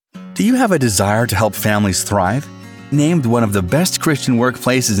Do you have a desire to help families thrive? Named one of the best Christian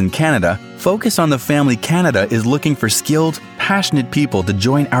workplaces in Canada, Focus on the Family Canada is looking for skilled, passionate people to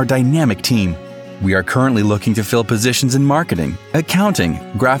join our dynamic team. We are currently looking to fill positions in marketing, accounting,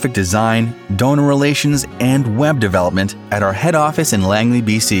 graphic design, donor relations, and web development at our head office in Langley,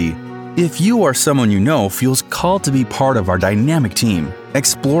 BC. If you or someone you know feels called to be part of our dynamic team,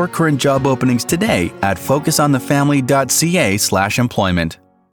 explore current job openings today at focusonthefamily.ca/employment.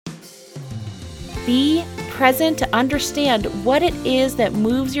 Be present to understand what it is that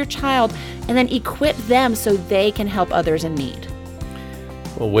moves your child and then equip them so they can help others in need.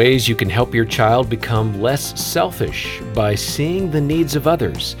 Well, ways you can help your child become less selfish by seeing the needs of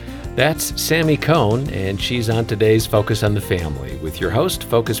others. That's Sami Cone, and she's on today's Focus on the Family with your host,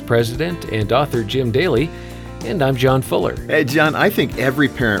 Focus President and author Jim Daly, and I'm John Fuller. Hey, John, I think every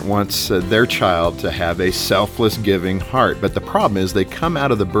parent wants their child to have a selfless, giving heart, but the problem is they come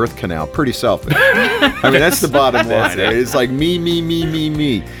out of the birth canal pretty selfish. I mean, that's the bottom line. It's like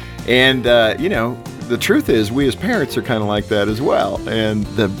me. And, the truth is we as parents are kind of like that as well. And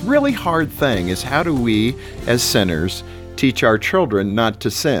the really hard thing is, how do we, as sinners, teach our children not to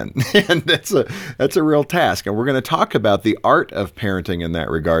sin? And that's a real task. And we're going to talk about the art of parenting in that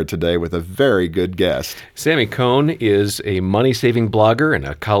regard today with a very good guest. Sami Cone is a money-saving blogger and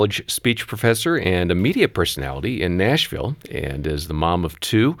a college speech professor and a media personality in Nashville, and is the mom of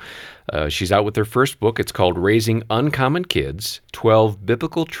two. She's out with her first book. It's called Raising Uncommon Kids, 12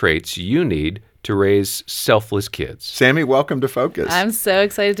 Biblical Traits You Need to Raise Selfless Kids. Sami, welcome to Focus. I'm so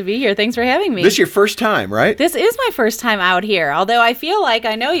excited to be here. Thanks for having me. This is your first time, right? This is my first time out here, although I feel like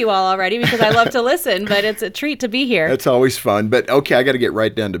I know you all already because I love to listen, but it's a treat to be here. That's always fun. But okay, I got to get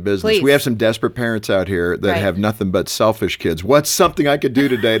right down to business. Please. We have some desperate parents out here that have nothing but selfish kids. What's something I could do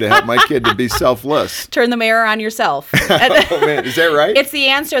today to help my kid to be selfless? Turn the mirror on yourself. Oh, man. Is that right? It's the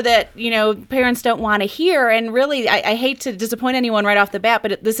answer that, parents don't want to hear. And really, I hate to disappoint anyone right off the bat,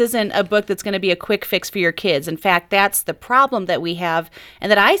 but this isn't a book that's going to be a quick fix for your kids. In fact, that's the problem that we have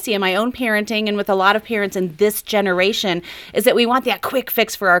and that I see in my own parenting and with a lot of parents in this generation, is that we want that quick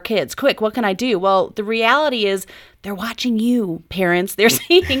fix for our kids. Quick, what can I do? Well, the reality is they're watching you, parents. They're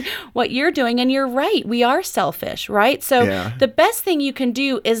seeing what you're doing, and you're right. We are selfish, right? So the best thing you can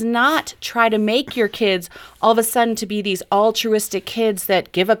do is not try to make your kids all of a sudden to be these altruistic kids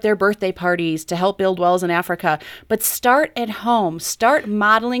that give up their birthday parties to help build wells in Africa, but start at home. Start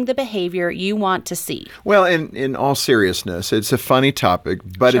modeling the behavior you want to see. Well, in all seriousness, it's a funny topic,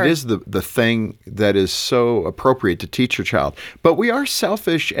 but it is the thing that is so appropriate to teach your child. But we are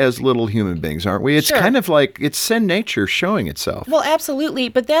selfish as little human beings, aren't we? It's kind of like it's sin nature showing itself. Well, absolutely.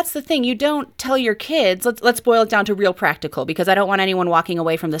 But that's the thing. You don't tell your kids, let's boil it down to real practical, because I don't want anyone walking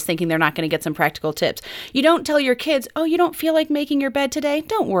away from this thinking they're not going to get some practical tips. You don't tell your kids, oh, you don't feel like making your bed today?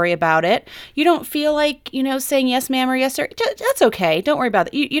 Don't worry about it. You don't feel like, saying yes, ma'am, or yes, sir? That's okay. Don't worry about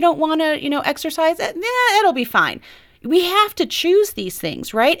it. You don't want to, exercise? It'll be fine. We have to choose these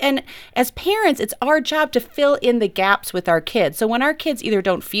things, right? And as parents, it's our job to fill in the gaps with our kids. So when our kids either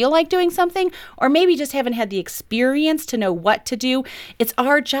don't feel like doing something or maybe just haven't had the experience to know what to do, it's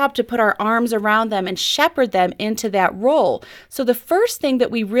our job to put our arms around them and shepherd them into that role. So the first thing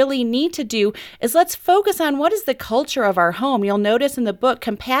that we really need to do is let's focus on what is the culture of our home. You'll notice in the book,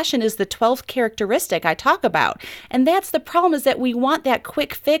 compassion is the 12th characteristic I talk about. And that's the problem, is that we want that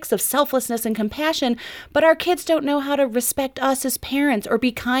quick fix of selflessness and compassion, but our kids don't know how to respect us as parents or be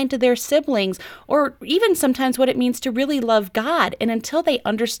kind to their siblings, or even sometimes what it means to really love God. And until they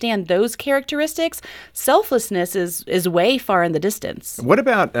understand those characteristics, selflessness is way far in the distance. What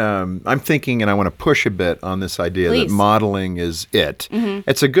about, I'm thinking, and I want to push a bit on this idea that modeling is it. Mm-hmm.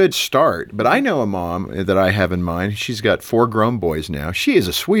 It's a good start, but I know a mom that I have in mind. She's got 4 grown boys now. She is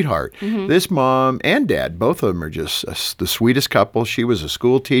a sweetheart. Mm-hmm. This mom and dad, both of them are just the sweetest couple. She was a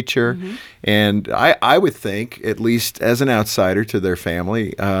school teacher, and I would think, at least as an outsider to their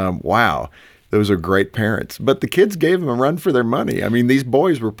family, wow, those are great parents. But the kids gave them a run for their money. I mean, these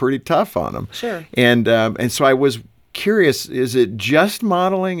boys were pretty tough on them. Sure. And so I was curious, is it just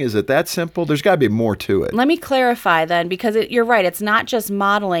modeling? Is it that simple? There's got to be more to it. Let me clarify then, because you're right, it's not just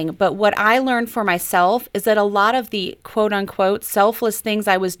modeling, but what I learned for myself is that a lot of the quote-unquote selfless things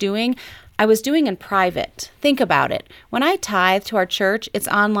I was doing in private. Think about it. When I tithe to our church, it's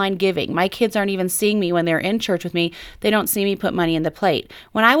online giving. My kids aren't even seeing me when they're in church with me. They don't see me put money in the plate.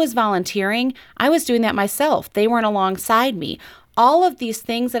 When I was volunteering, I was doing that myself. They weren't alongside me. All of these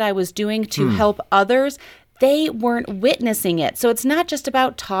things that I was doing to help others, they weren't witnessing it. So it's not just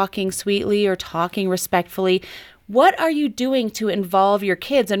about talking sweetly or talking respectfully. What are you doing to involve your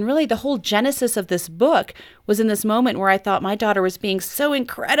kids? And really the whole genesis of this book was in this moment where I thought my daughter was being so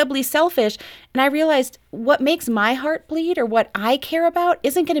incredibly selfish. And I realized what makes my heart bleed or what I care about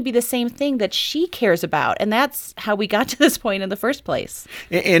isn't going to be the same thing that she cares about. And that's how we got to this point in the first place.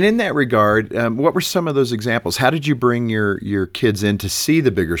 And in that regard, what were some of those examples? How did you bring your kids in to see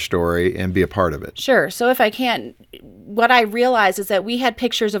the bigger story and be a part of it? Sure. So if I can, what I realized is that we had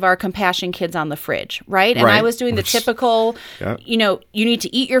pictures of our compassion kids on the fridge, right? And I was doing the typical, you need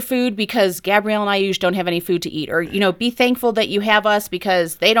to eat your food because Gabrielle and I usually don't have any food to eat. Or, be thankful that you have us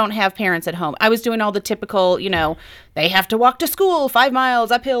because they don't have parents at home. I was doing all the typical, they have to walk to school 5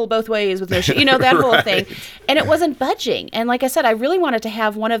 miles uphill both ways with no that whole thing. And it wasn't budging. And like I said, I really wanted to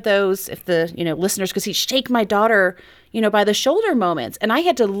have one of those, if the, listeners could see, shake my daughter, by the shoulder moments. And I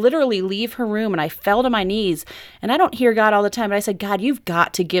had to literally leave her room and I fell to my knees. And I don't hear God all the time, but I said, God, you've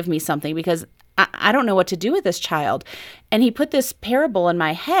got to give me something because I don't know what to do with this child. And he put this parable in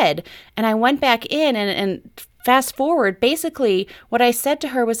my head and I went back in and fast forward, basically what I said to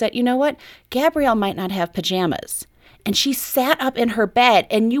her was that, Gabrielle might not have pajamas. And she sat up in her bed,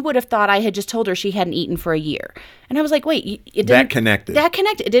 and you would have thought I had just told her she hadn't eaten for a year. And I was like, wait, it didn't... That connected.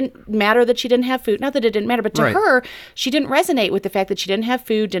 It didn't matter that she didn't have food. Not that it didn't matter, but to her, she didn't resonate with the fact that she didn't have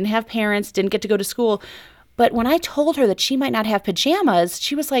food, didn't have parents, didn't get to go to school. But when I told her that she might not have pajamas,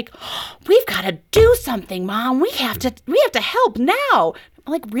 she was like, we've got to do something, Mom. We have to help now.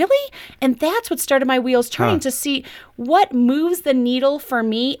 I'm like, really? And that's what started my wheels turning to see what moves the needle for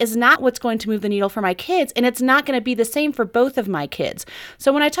me is not what's going to move the needle for my kids. And it's not going to be the same for both of my kids.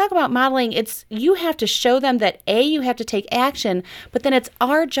 So when I talk about modeling, it's you have to show them that you have to take action, but then it's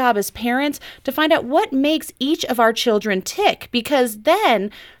our job as parents to find out what makes each of our children tick, because then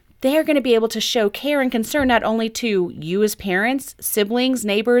they're going to be able to show care and concern not only to you as parents, siblings,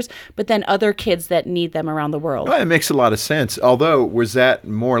 neighbors, but then other kids that need them around the world. Well, it makes a lot of sense. Although, was that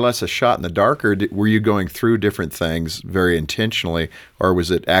more or less a shot in the dark, or were you going through different things very intentionally, or was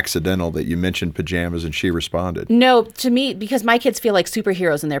it accidental that you mentioned pajamas and she responded? No, to me, because my kids feel like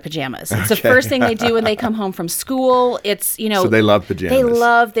superheroes in their pajamas. It's the first thing they do when they come home from school. It's, So they love pajamas. They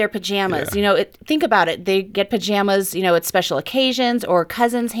love their pajamas. Yeah. Think about it. They get pajamas, at special occasions, or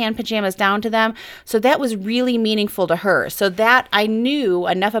cousins hand pajamas down to them. So that was really meaningful to her. So that I knew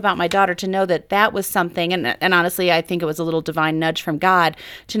enough about my daughter to know that was something. And honestly, I think it was a little divine nudge from God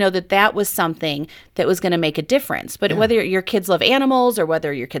to know that was something that was going to make a difference. But whether your kids love animals or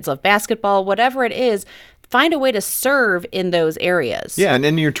whether your kids love basketball, whatever it is, find a way to serve in those areas. Yeah, and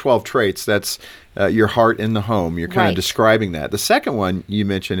in your 12 traits, that's your heart in the home. You're kind of describing that. The second one you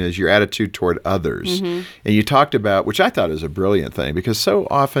mentioned is your attitude toward others. Mm-hmm. And you talked about, which I thought is a brilliant thing, because so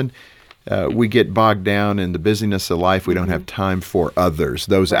often we get bogged down in the busyness of life. We don't have time for others,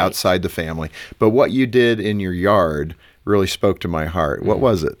 those outside the family. But what you did in your yard really spoke to my heart. What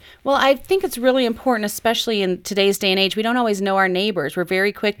was it? Well, I think it's really important, especially in today's day and age. We don't always know our neighbors. We're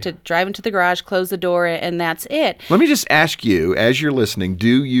very quick to drive into the garage, close the door, and that's it. Let me just ask you, as you're listening,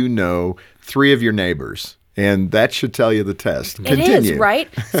 do you know 3 of your neighbors? And that should tell you the test. Continue. It is, right?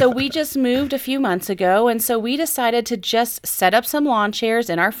 So we just moved a few months ago, and so we decided to just set up some lawn chairs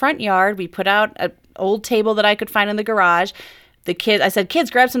in our front yard. We put out an old table that I could find in the garage. I said, kids,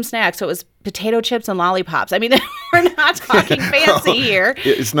 grab some snacks. So it was potato chips and lollipops. I mean, we're not talking fancy here.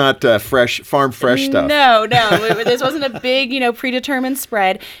 It's not farm fresh stuff. No. This wasn't a big, predetermined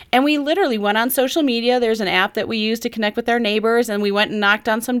spread. And we literally went on social media. There's an app that we use to connect with our neighbors. And we went and knocked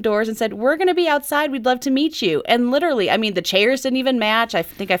on some doors and said, we're going to be outside. We'd love to meet you. And literally, the chairs didn't even match. I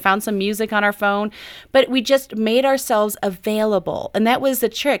think I found some music on our phone. But we just made ourselves available. And that was the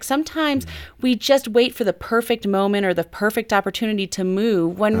trick. Sometimes we just wait for the perfect moment or the perfect opportunity to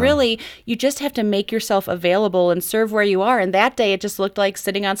move when really you just have to make yourself available and serve where you are. And that day, it just looked like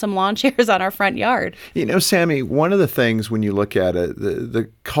sitting on some lawn chairs on our front yard. Sammy, one of the things when you look at it, the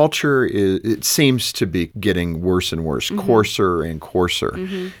culture, it seems to be getting worse and worse, coarser and coarser.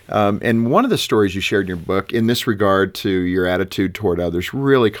 And one of the stories you shared in your book in this regard to your attitude toward others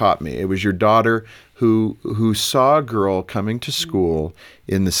really caught me. It was your daughter who saw a girl coming to school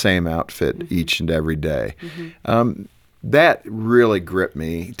in the same outfit each and every day. That really gripped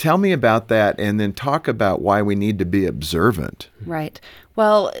me. Tell me about that, and then talk about why we need to be observant. Right.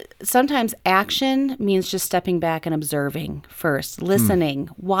 Well, sometimes action means just stepping back and observing first, listening,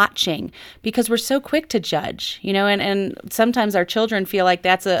 watching, because we're so quick to judge, and sometimes our children feel like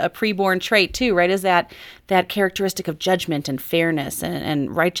that's a preborn trait too, right? Is that characteristic of judgment and fairness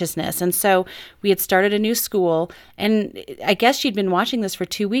and righteousness. And so we had started a new school, and I guess she'd been watching this for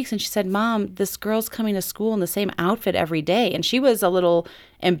 2 weeks, and she said, Mom, this girl's coming to school in the same outfit every day. And she was a little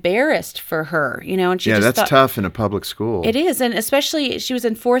embarrassed for her, and she Yeah, just that's thought, tough in a public school. It is, and especially she was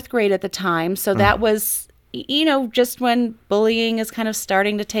in 4th grade at the time, so that was, just when bullying is kind of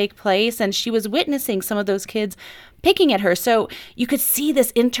starting to take place, and she was witnessing some of those kids picking at her. So you could see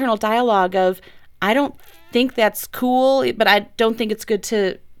this internal dialogue of, I don't think that's cool, but I don't think it's good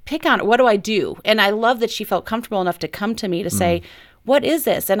to pick on it. What do I do? And I love that she felt comfortable enough to come to me to say, what is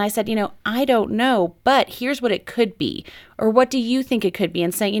this? And I said, I don't know, but here's what it could be. Or what do you think it could be?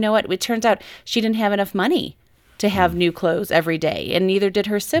 And saying, what? It turns out she didn't have enough money to have new clothes every day, and neither did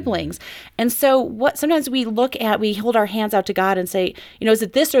her siblings. And so what sometimes we hold our hands out to God and say, is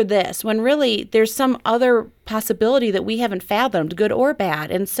it this or this? When really there's some other possibility that we haven't fathomed, good or bad.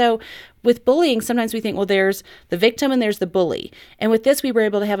 And so with bullying, sometimes we think, well, there's the victim and there's the bully. And with this, we were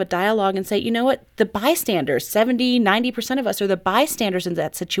able to have a dialogue and say, the bystanders, 70, 90% of us are the bystanders in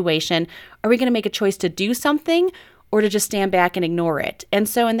that situation. Are we going to make a choice to do something, or to just stand back and ignore it? And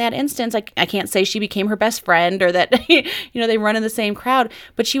so in that instance, I can't say she became her best friend or that, they run in the same crowd,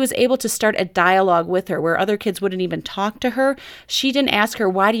 but she was able to start a dialogue with her where other kids wouldn't even talk to her. She didn't ask her,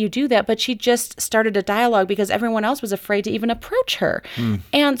 why do you do that? But she just started a dialogue because everyone else was afraid to even approach her.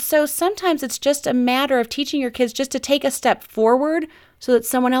 And so sometimes it's just a matter of teaching your kids just to take a step forward so that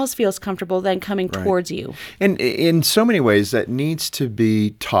someone else feels comfortable then coming towards you. And in so many ways, that needs to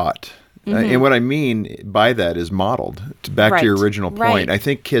be taught. And what I mean by that is modeled. Back to your original point, I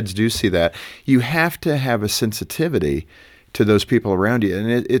think kids do see that. You have to have a sensitivity to those people around you.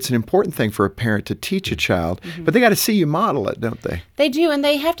 And it's an important thing for a parent to teach a child, but they got to see you model it, don't they? They do, and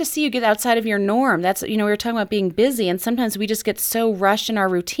they have to see you get outside of your norm. That's, we were talking about being busy, and sometimes we just get so rushed in our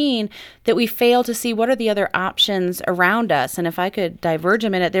routine that we fail to see what are the other options around us. And if I could diverge a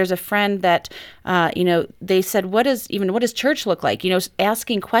minute, there's a friend that, they said, what does church look like?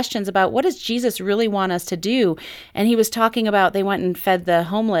 Asking questions about what does Jesus really want us to do? And he was talking about they went and fed the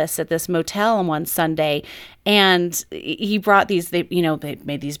homeless at this motel on one Sunday, and he brought they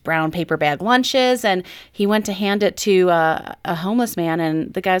made these brown paper bag lunches, and he went to hand it to a homeless man,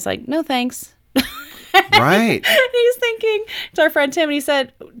 and the guy's like, no, thanks. Right. He's thinking, it's our friend Tim, and he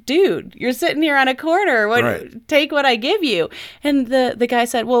said, dude, you're sitting here on a corner. Take what I give you. And the guy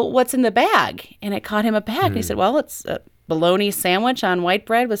said, well, what's in the bag? And it caught him a bag. And he said, well, it's a bologna sandwich on white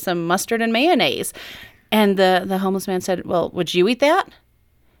bread with some mustard and mayonnaise. And the homeless man said, well, would you eat that?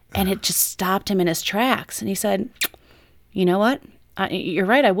 And it just stopped him in his tracks. And he said, you know what? You're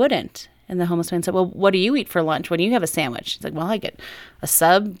right, I wouldn't. And the homeless man said, well, what do you eat for lunch? When do you have a sandwich? He's like, well, I get a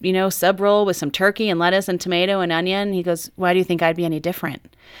sub roll with some turkey and lettuce and tomato and onion. And he goes, why do you think I'd be any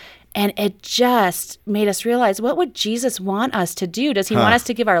different? And it just made us realize, what would Jesus want us to do? Does he want us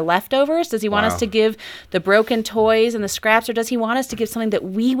to give our leftovers? Does he want us to give the broken toys and the scraps? Or does he want us to give something that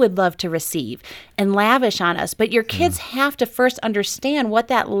we would love to receive and lavish on us? But your kids have to first understand what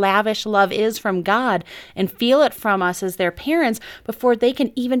that lavish love is from God and feel it from us as their parents before they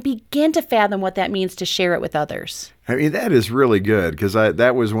can even begin to fathom what that means to share it with others. I mean, that is really good, because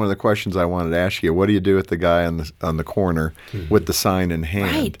that was one of the questions I wanted to ask you. What do you do with the guy on the corner with the sign in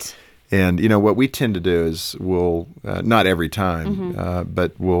hand? Right. And, what we tend to do is we'll, not every time,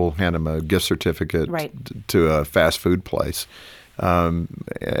 but we'll hand them a gift certificate to a fast food place.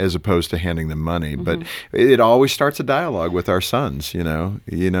 As opposed to handing them money. But it always starts a dialogue with our sons,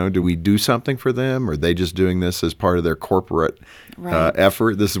 do we do something for them, or are they just doing this as part of their corporate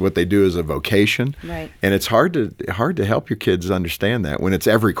effort? This is what they do as a vocation. Right. And it's hard to help your kids understand that when it's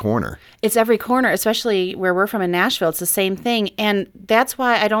every corner. It's every corner, especially where we're from in Nashville. It's the same thing. And that's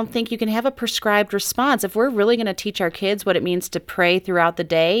why I don't think you can have a prescribed response. If we're really going to teach our kids what it means to pray throughout the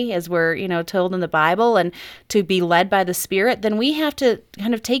day, as we're, told in the Bible, and to be led by the Spirit, then we have to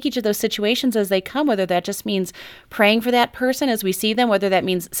kind of take each of those situations as they come, whether that just means praying for that person as we see them, whether that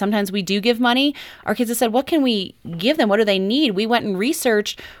means sometimes we do give money. Our kids have said, what can we give them? What do they need? We went and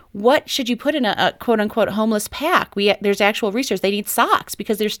researched, what should you put in a quote-unquote homeless pack? There's actual research. They need socks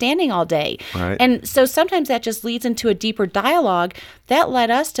because they're standing all day. Right. And so sometimes that just leads into a deeper dialogue. That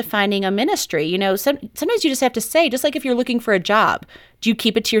led us to finding a ministry. Sometimes you just have to say, just like if you're looking for a job, do you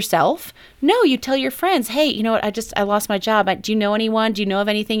keep it to yourself? No, you tell your friends, hey, you know what, I lost my job. Do you know anyone? Do you know of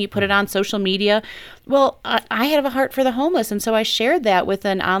anything? You put it on social media. Well, I have a heart for the homeless, and so I shared that with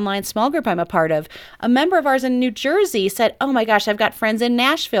an online small group I'm a part of. A member of ours in New Jersey said, oh my gosh, I've got friends in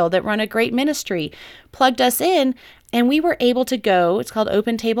Nashville that run a great ministry, plugged us in, and we were able to go. It's called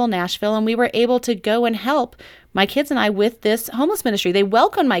Open Table Nashville, and we were able to go and help my kids and I with this homeless ministry. They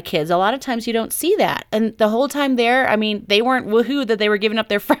welcomed my kids. A lot of times you don't see that. And the whole time there, they weren't woohoo that they were giving up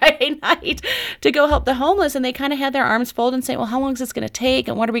their Friday night to go help the homeless. And they kind of had their arms folded and say, well, how long is this going to take?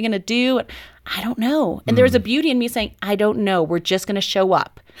 And what are we going to do? And I don't know. And there was a beauty in me saying, I don't know. We're just going to show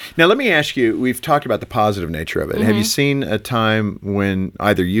up. Now, let me ask you, we've talked about the positive nature of it. Have you seen a time when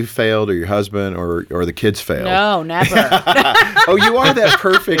either you failed or your husband or the kids failed? No, never. Oh, you are that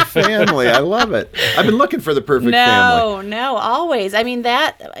perfect family. I love it. I've been looking for the perfect family. No, always. I mean,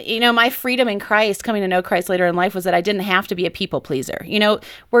 my freedom in Christ, coming to know Christ later in life, was that I didn't have to be a people pleaser.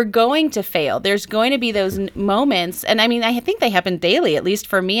 We're going to fail. There's going to be those moments. And I mean, I think they happen daily, at least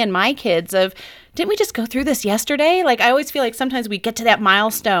for me and my kids, of, didn't we just go through this yesterday? Like, I always feel like sometimes we get to that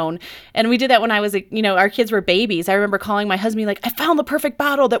milestone, and we did that when I was, our kids were babies. I remember calling my husband, like, I found the perfect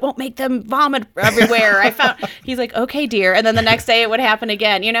bottle that won't make them vomit everywhere. He's like, okay, dear. And then the next day it would happen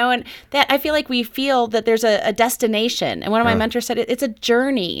again, and that, I feel like we feel that there's a destination. And one of my mentors said, it's a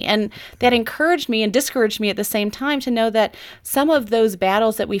journey. And that encouraged me and discouraged me at the same time to know that some of those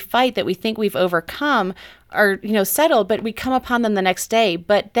battles that we fight that we think we've overcome are, settled, but we come upon them the next day.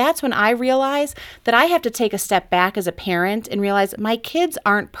 But that's when I realize that I have to take a step back as a parent and realize my kids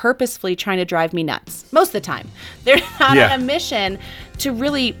aren't purposefully trying to drive me nuts most of the time. They're not on a mission to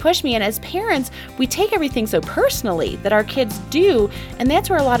really push me. And as parents, we take everything so personally that our kids do. And that's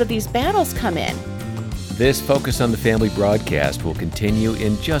where a lot of these battles come in. This Focus on the Family broadcast will continue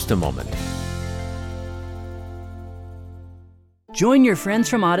in just a moment. Join your friends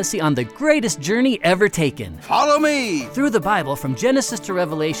from Odyssey on the greatest journey ever taken. Follow me! Through the Bible from Genesis to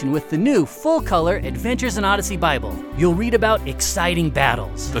Revelation with the new full-color Adventures in Odyssey Bible. You'll read about exciting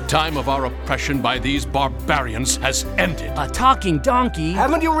battles. The time of our oppression by these barbarians has ended. A talking donkey.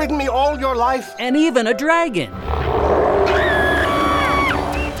 Haven't you ridden me all your life? And even a dragon.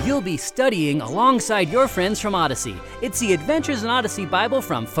 You'll be studying alongside your friends from Odyssey. It's the Adventures in Odyssey Bible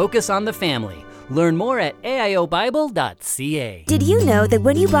from Focus on the Family. Learn more at aiobible.ca. Did you know that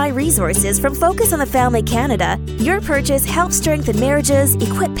when you buy resources from Focus on the Family Canada, your purchase helps strengthen marriages,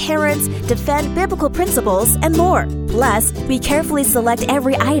 equip parents, defend biblical principles, and more? Plus, we carefully select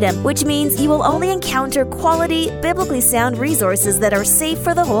every item, which means you will only encounter quality, biblically sound resources that are safe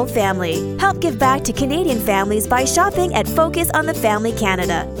for the whole family. Help give back to Canadian families by shopping at Focus on the Family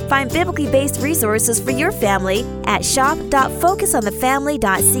Canada. Find biblically based resources for your family at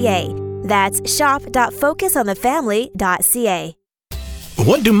shop.focusonthefamily.ca. That's shop.focusonthefamily.ca.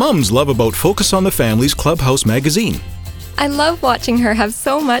 What do mums love about Focus on the Family's Clubhouse magazine? I love watching her have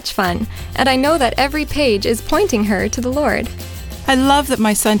so much fun, and I know that every page is pointing her to the Lord. I love that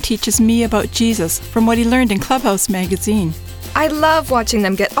my son teaches me about Jesus from what he learned in Clubhouse magazine. I love watching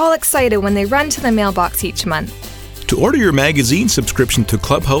them get all excited when they run to the mailbox each month. To order your magazine subscription to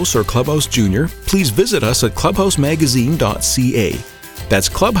Clubhouse or Clubhouse Junior, please visit us at clubhousemagazine.ca. That's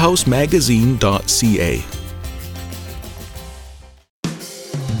clubhousemagazine.ca.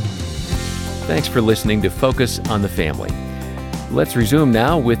 Thanks for listening to Focus on the Family. Let's resume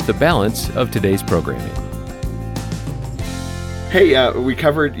now with the balance of today's programming. Hey, we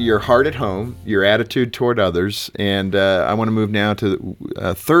covered your heart at home, your attitude toward others, and I want to move now to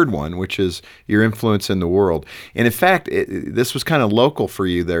the third one, which is your influence in the world. And in fact, this was kind of local for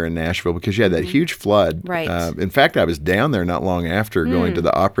you there in Nashville because you had that huge flood. Right. In fact, I was down there not long after going to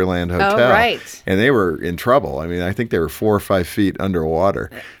the Opryland Hotel. Oh, right. And they were in trouble. I mean, I think they were 4 or 5 feet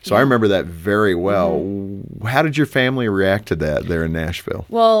underwater. So I remember that very well. How did your family react to that there in Nashville?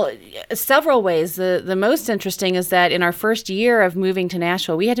 Well, several ways. The most interesting is that in our first year of moving to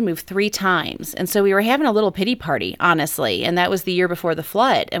Nashville, we had to move 3 times. And so we were having a little pity party, honestly. And that was the year before the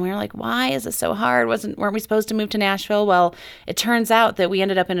flood. And we were like, why is it so hard? Weren't we supposed to move to Nashville? Well, it turns out that we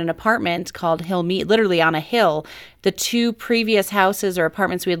ended up in an apartment called Hill Mead, literally on a hill. The 2 previous houses or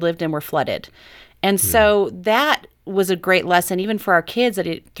apartments we had lived in were flooded. And so that was a great lesson, even for our kids at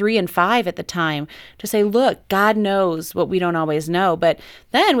 3 and 5 at the time, to say, look, God knows what we don't always know. But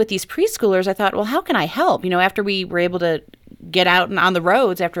then with these preschoolers, I thought, well, how can I help? After we were able to get out and on the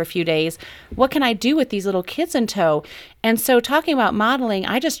roads after a few days, what can I do with these little kids in tow? And so talking about modeling,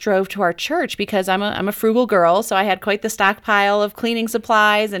 I just drove to our church because I'm a frugal girl, so I had quite the stockpile of cleaning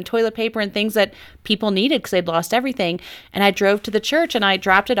supplies and toilet paper and things that people needed because they'd lost everything. And I drove to the church and I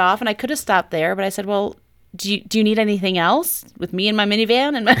dropped it off, and I could have stopped there, but I said, well, do you need anything else with me and my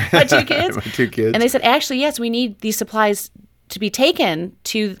minivan and my 2 kids? My 2 kids. And they said, actually, yes, we need these supplies to be taken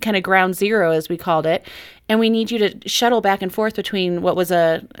to kind of ground zero, as we called it. And we need you to shuttle back and forth between what was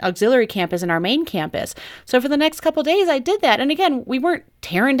a auxiliary campus and our main campus. So for the next couple of days, I did that. And again, we weren't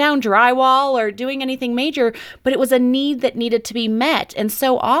tearing down drywall or doing anything major, but it was a need that needed to be met. And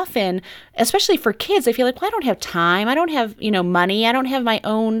so often, especially for kids, I feel like, well, I don't have time. I don't have, money. I don't have my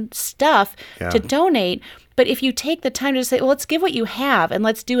own stuff to donate. But if you take the time to say, well, let's give what you have and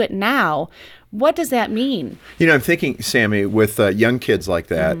let's do it now, What does that mean? I'm thinking, Sammy, with young kids like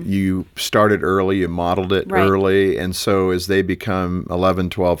that, you started early, you modeled it early, and so as they become 11,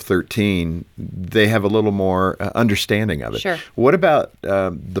 12, 13, they have a little more understanding of it. Sure. What about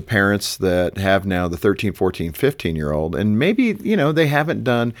the parents that have now the 13, 14, 15-year-old, and maybe, they haven't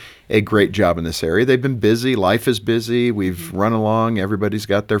done a great job in this area. They've been busy. Life is busy. We've run along. Everybody's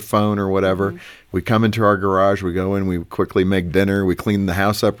got their phone or whatever. We come into our garage. We go in. We quickly make dinner. We clean the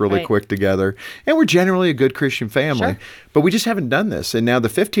house up really quick together. And we're generally a good Christian family. Sure. But we just haven't done this. And now the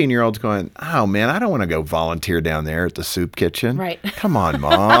 15-year-old's going, oh, man, I don't want to go volunteer down there at the soup kitchen. Right. Come on,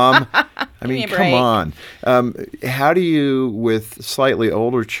 Mom. I mean, come on. How do you, with slightly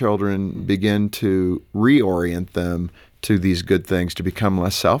older children, begin to reorient them to these good things to become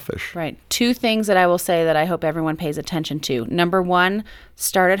less selfish? Right. 2 things that I will say that I hope everyone pays attention to. Number 1,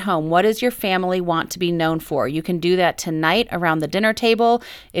 start at home. What does your family want to be known for? You can do that tonight around the dinner table.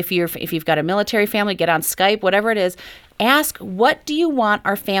 If you've got a military family, get on Skype, whatever it is. Ask, what do you want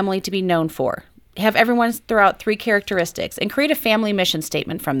our family to be known for? Have everyone throw out 3 characteristics and create a family mission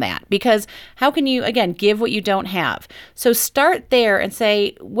statement from that. Because how can you, again, give what you don't have? So start there and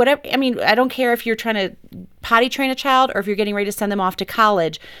say, whatever. I mean, I don't care if you're trying to potty train a child or if you're getting ready to send them off to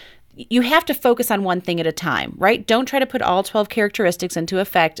college. You have to focus on one thing at a time, right? Don't try to put all 12 characteristics into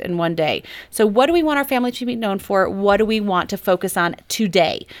effect in one day. So what do we want our family to be known for? What do we want to focus on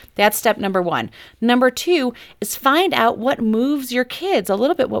today? That's step number 1. Number 2 is find out what moves your kids, a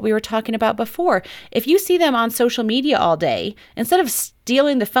little bit what we were talking about before. If you see them on social media all day, instead of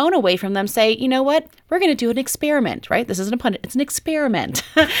stealing the phone away from them, say, you know what? We're going to do an experiment, right? This isn't a pun. It's an experiment.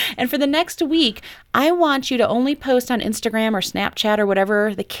 And for the next week, I want you to only post on Instagram or Snapchat or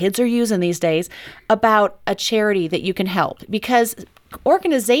whatever the kids are using these days about a charity that you can help. Because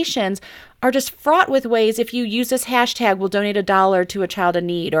organizations are just fraught with ways. If you use this hashtag, we'll donate $1 to a child in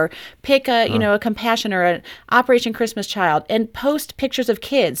need, or pick a compassion or an Operation Christmas Child and post pictures of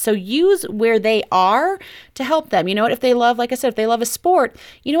kids. So use where they are to help them. You know what? If they love, like I said, if they love a sport,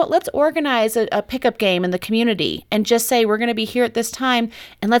 you know what? Let's organize a pickup game in the community and just say, we're going to be here at this time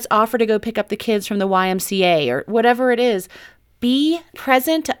and let's offer to go pick up the kids from the YMCA or whatever it is. Be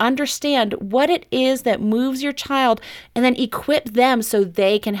present to understand what it is that moves your child and then equip them so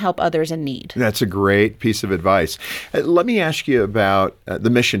they can help others in need. That's a great piece of advice. Let me ask you about the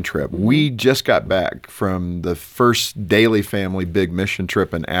mission trip. We just got back from the first Daily Family big mission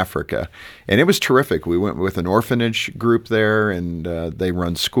trip in Africa, and it was terrific. We went with an orphanage group there, and they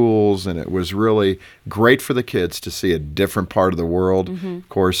run schools, and it was really great for the kids to see a different part of the world. Of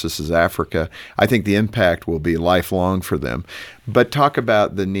course, this is Africa. I think the impact will be lifelong for them. But talk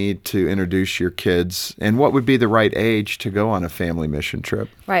about the need to introduce your kids and what would be the right age to go on a family mission trip.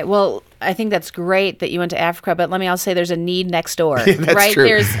 Right. Well, I think that's great that you went to Africa, but let me also say there's a need next door, That's right?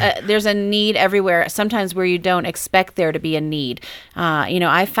 True. There's a need everywhere, sometimes where you don't expect there to be a need.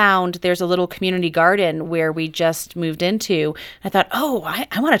 I found there's a little community garden where we just moved into. I thought,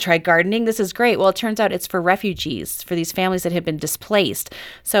 I want to try gardening. This is great. Well, it turns out it's for refugees, for these families that have been displaced.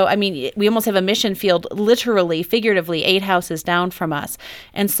 So, I mean, we almost have a mission field, literally, figuratively, 8 houses down from us.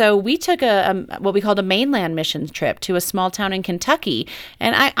 And so we took what we called a mainland mission trip to a small town in Kentucky.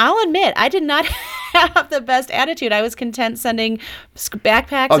 And I'll admit, I did not have the best attitude. I was content sending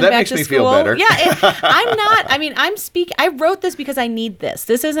backpacks and back to school. Oh, that makes me feel better. Yeah, I'm not. I mean, I wrote this because I need this.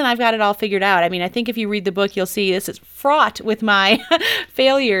 This isn't I've got it all figured out. I mean, I think if you read the book, you'll see this is fraught with my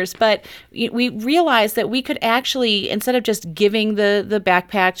failures. But we realized that we could actually, instead of just giving the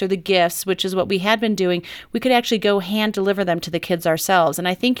backpacks or the gifts, which is what we had been doing, we could actually go hand deliver them to the kids ourselves. And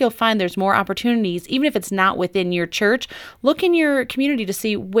I think you'll find there's more opportunities, even if it's not within your church. Look in your community to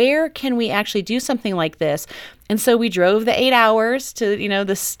see where can we actually do something like this. And so we drove the 8 hours to,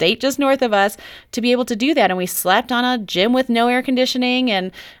 the state just north of us to be able to do that. And we slept on a gym with no air conditioning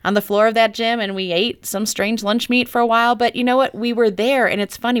and on the floor of that gym. And we ate some strange lunch meat for a while. But you know what? We were there. And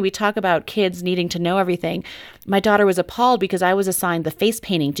it's funny. We talk about kids needing to know everything. My daughter was appalled because I was assigned the face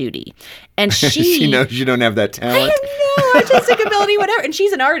painting duty. And she knows you don't have that talent. I have no artistic ability, whatever. And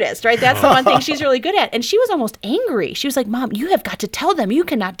she's an artist, right? That's the one thing she's really good at. And she was almost angry. She was like, Mom, you have got to tell them you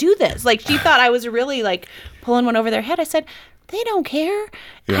cannot do this. Like, she thought I was really pulling one over their head. I said, they don't care.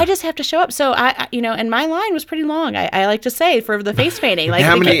 Yeah. I just have to show up. So and my line was pretty long. I like to say for the face painting. Like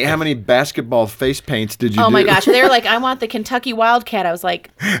how many basketball face paints did you do? Oh my gosh. They were like, I want the Kentucky Wildcat. I was like,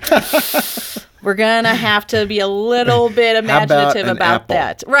 we're going to have to be a little bit imaginative about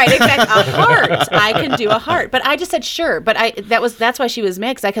that. Right, exactly. A heart. I can do a heart. But I just said sure. But that's why she was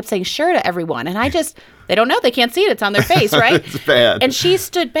mad, because I kept saying sure to everyone. And they don't know. They can't see it. It's on their face, right? It's bad. And she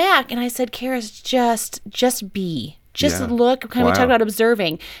stood back and I said, Kara, just be. Just look, we talked about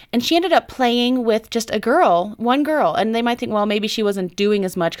observing. And she ended up playing with just one girl. And they might think, well, maybe she wasn't doing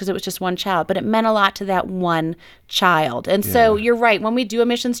as much because it was just one child. But it meant a lot to that one child. And so you're right. When we do a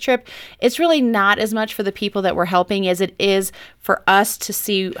missions trip, it's really not as much for the people that we're helping as it is for us to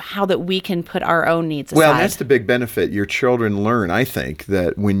see how that we can put our own needs aside. Well, that's the big benefit. Your children learn, I think,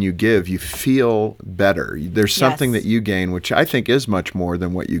 that when you give, you feel better. There's something that you gain, which I think is much more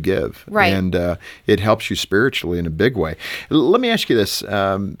than what you give. Right. And it helps you spiritually in a big way. Let me ask you this.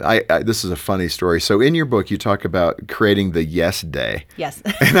 This is a funny story. So in your book, you talk about creating the yes day. Yes.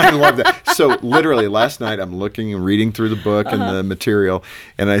 And I love that. So literally last night, I'm looking and reading through the book and the material,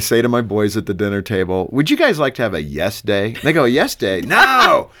 and I say to my boys at the dinner table, would you guys like to have a yes day? And they go, yes day?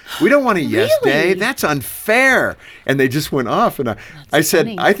 No, we don't want a yes day. That's unfair. And they just went off. And I said,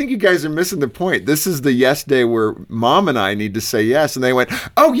 funny. I think you guys are missing the point. This is the yes day where Mom and I need to say yes. And they went,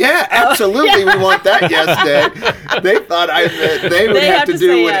 oh, yeah, absolutely. We want that yes day. They thought they would have to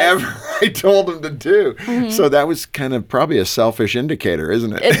do whatever I told them to do. Mm-hmm. So that was kind of probably a selfish indicator,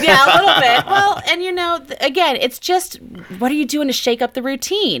 isn't it? Yeah, a little bit. Well, and again, it's just, what are you doing to shake up the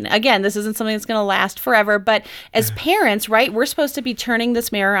routine? Again, this isn't something that's going to last forever. But as parents, right, we're supposed to be turning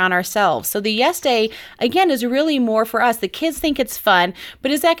this mirror on ourselves. So the yes day, again, is really more for us. The kids think it's fun,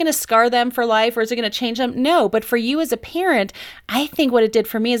 but is that going to scar them for life or is it going to change them? No. But for you as a parent, I think what it did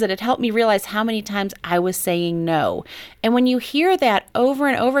for me is that it helped me realize how many times I was saying no. And when you hear that over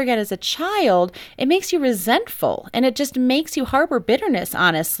and over again as a child, it makes you resentful and it just makes you harbor bitterness,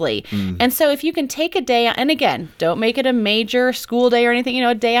 honestly. And so if you can take a day, and again, don't make it a major school day or anything,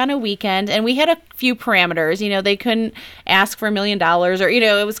 a day on a weekend. And we had a few parameters, they couldn't ask for $1 million or,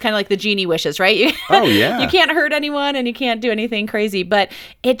 it was kind of like the genie wishes, right? Oh, yeah. You can't hurt anyone and you can't do anything crazy. But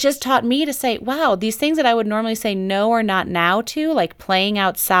it just taught me to say, wow, these things that I would normally say no or not now to, like playing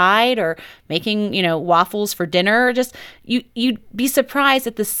outside or making, waffles for dinner, just you'd be surprised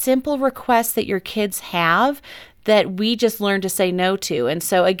at the simple requests that your kids have that we just learned to say no to. And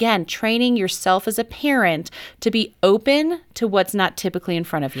so again, training yourself as a parent to be open to what's not typically in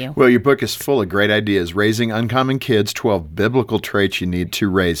front of you. Well, your book is full of great ideas. Raising Uncommon Kids, 12 Biblical Traits You Need to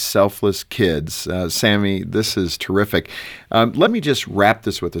Raise Selfless Kids. Sami, this is terrific. Let me just wrap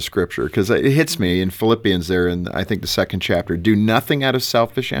this with a scripture because it hits me in Philippians there in, I think, the second chapter. Do nothing out of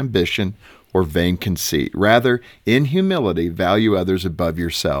selfish ambition or vain conceit. Rather, in humility, value others above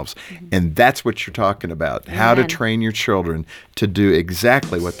yourselves. Mm-hmm. And that's what you're talking about, how to train your children to do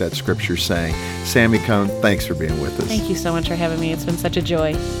exactly what that scripture's saying. Sami Cone, thanks for being with us. Thank you so much for having me. It's been such a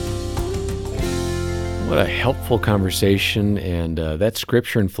joy. What a helpful conversation, and that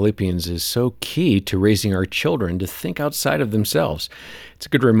scripture in Philippians is so key to raising our children to think outside of themselves. It's a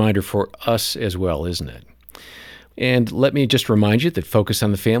good reminder for us as well, isn't it? And let me just remind you that Focus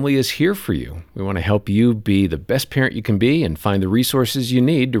on the Family is here for you. We want to help you be the best parent you can be and find the resources you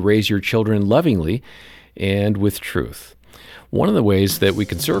need to raise your children lovingly and with truth. One of the ways that we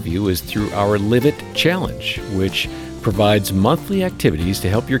can serve you is through our Live It Challenge, which provides monthly activities to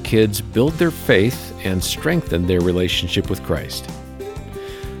help your kids build their faith and strengthen their relationship with Christ.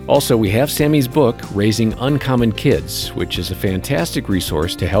 Also, we have Sami's book, Raising Uncommon Kids, which is a fantastic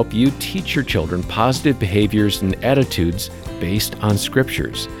resource to help you teach your children positive behaviors and attitudes based on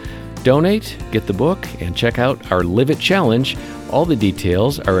scriptures. Donate, get the book, and check out our Live It Challenge. All the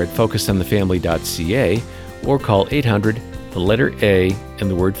details are at focusonthefamily.ca or call 800, the letter A, and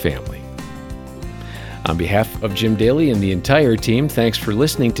the word family. On behalf of Jim Daly and the entire team, thanks for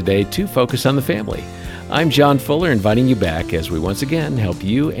listening today to Focus on the Family. I'm John Fuller, inviting you back as we once again help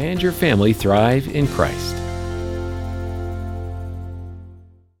you and your family thrive in Christ.